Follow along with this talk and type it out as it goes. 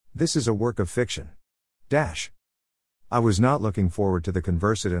This is a work of fiction. Dash. I was not looking forward to the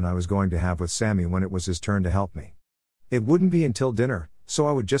conversation I was going to have with Sammy when it was his turn to help me. It wouldn't be until dinner, so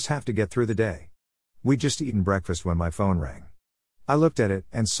I would just have to get through the day. We'd just eaten breakfast when my phone rang. I looked at it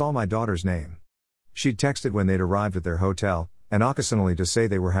and saw my daughter's name. She'd texted when they'd arrived at their hotel, and occasionally to say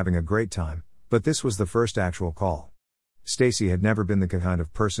they were having a great time, but this was the first actual call. Stacy had never been the kind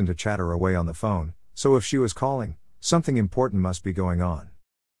of person to chatter away on the phone, so if she was calling, something important must be going on.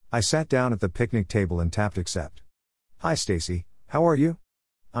 I sat down at the picnic table and tapped accept. Hi Stacy, how are you?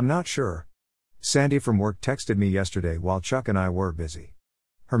 I'm not sure. Sandy from work texted me yesterday while Chuck and I were busy.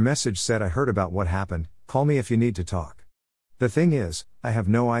 Her message said I heard about what happened, call me if you need to talk. The thing is, I have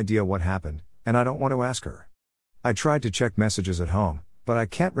no idea what happened, and I don't want to ask her. I tried to check messages at home, but I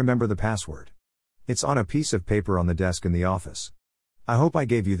can't remember the password. It's on a piece of paper on the desk in the office. I hope I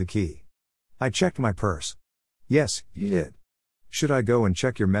gave you the key. I checked my purse. Yes, you did. Should I go and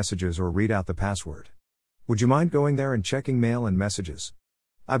check your messages or read out the password? Would you mind going there and checking mail and messages?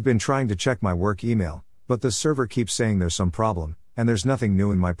 I've been trying to check my work email, but the server keeps saying there's some problem, and there's nothing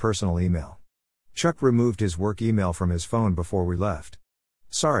new in my personal email. Chuck removed his work email from his phone before we left.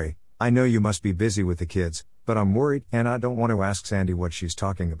 Sorry, I know you must be busy with the kids, but I'm worried and I don't want to ask Sandy what she's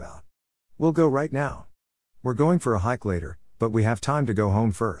talking about. We'll go right now. We're going for a hike later, but we have time to go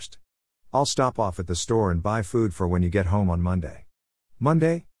home first. I'll stop off at the store and buy food for when you get home on Monday.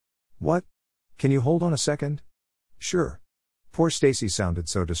 Monday? What? Can you hold on a second? Sure. Poor Stacy sounded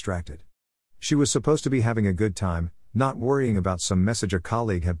so distracted. She was supposed to be having a good time, not worrying about some message a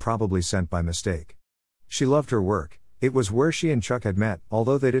colleague had probably sent by mistake. She loved her work, it was where she and Chuck had met,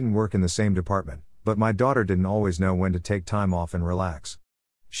 although they didn't work in the same department, but my daughter didn't always know when to take time off and relax.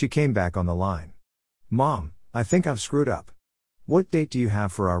 She came back on the line. Mom, I think I've screwed up. What date do you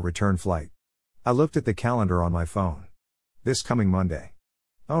have for our return flight? I looked at the calendar on my phone. This coming Monday.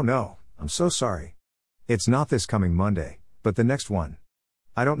 Oh no, I'm so sorry. It's not this coming Monday, but the next one.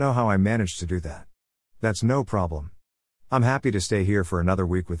 I don't know how I managed to do that. That's no problem. I'm happy to stay here for another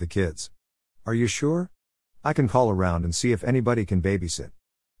week with the kids. Are you sure? I can call around and see if anybody can babysit.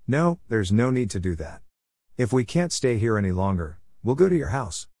 No, there's no need to do that. If we can't stay here any longer, we'll go to your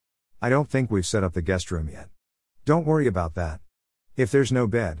house. I don't think we've set up the guest room yet. Don't worry about that. If there's no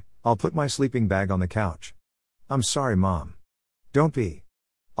bed, I'll put my sleeping bag on the couch. I'm sorry, Mom. Don't be.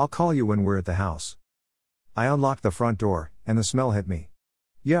 I'll call you when we're at the house. I unlocked the front door, and the smell hit me.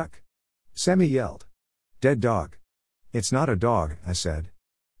 Yuck. Sammy yelled. Dead dog. It's not a dog, I said.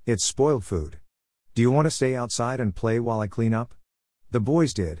 It's spoiled food. Do you want to stay outside and play while I clean up? The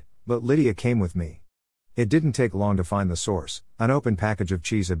boys did, but Lydia came with me. It didn't take long to find the source. An open package of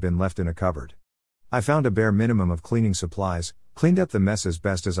cheese had been left in a cupboard. I found a bare minimum of cleaning supplies, cleaned up the mess as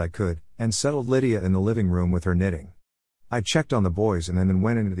best as I could, and settled Lydia in the living room with her knitting. I checked on the boys and then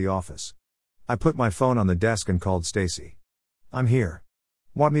went into the office. I put my phone on the desk and called Stacy. I'm here.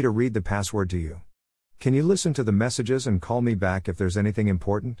 Want me to read the password to you? Can you listen to the messages and call me back if there's anything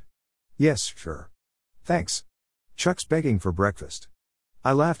important? Yes, sure. Thanks. Chuck's begging for breakfast.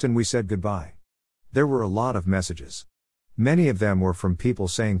 I laughed and we said goodbye. There were a lot of messages. Many of them were from people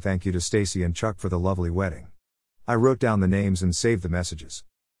saying thank you to Stacy and Chuck for the lovely wedding. I wrote down the names and saved the messages.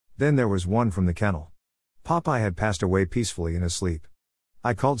 Then there was one from the kennel. Popeye had passed away peacefully in his sleep.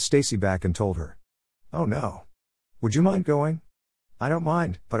 I called Stacy back and told her. Oh no. Would you mind going? I don't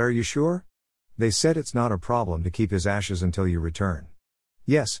mind, but are you sure? They said it's not a problem to keep his ashes until you return.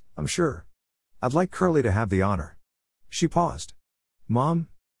 Yes, I'm sure. I'd like Curly to have the honor. She paused. Mom?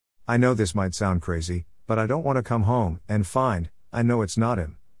 I know this might sound crazy, but I don't want to come home and find, I know it's not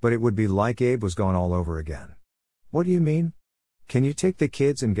him, but it would be like Abe was gone all over again. What do you mean? Can you take the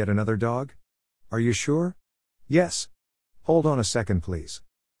kids and get another dog? Are you sure? Yes. Hold on a second please.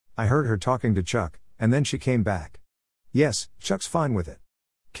 I heard her talking to Chuck, and then she came back. Yes, Chuck's fine with it.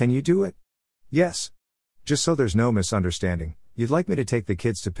 Can you do it? Yes. Just so there's no misunderstanding, you'd like me to take the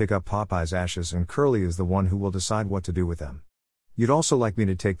kids to pick up Popeye's ashes and Curly is the one who will decide what to do with them. You'd also like me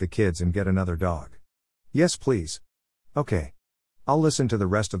to take the kids and get another dog. Yes please. Okay. I'll listen to the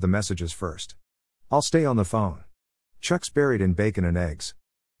rest of the messages first. I'll stay on the phone. Chuck's buried in bacon and eggs.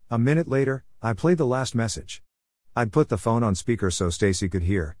 A minute later, I played the last message. I'd put the phone on speaker so Stacy could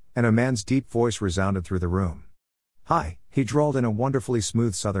hear, and a man's deep voice resounded through the room. Hi, he drawled in a wonderfully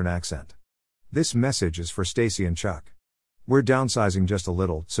smooth southern accent. This message is for Stacy and Chuck. We're downsizing just a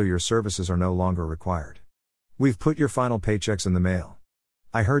little, so your services are no longer required. We've put your final paychecks in the mail.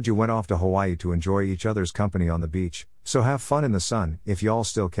 I heard you went off to Hawaii to enjoy each other's company on the beach, so have fun in the sun, if y'all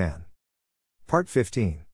still can. Part 15.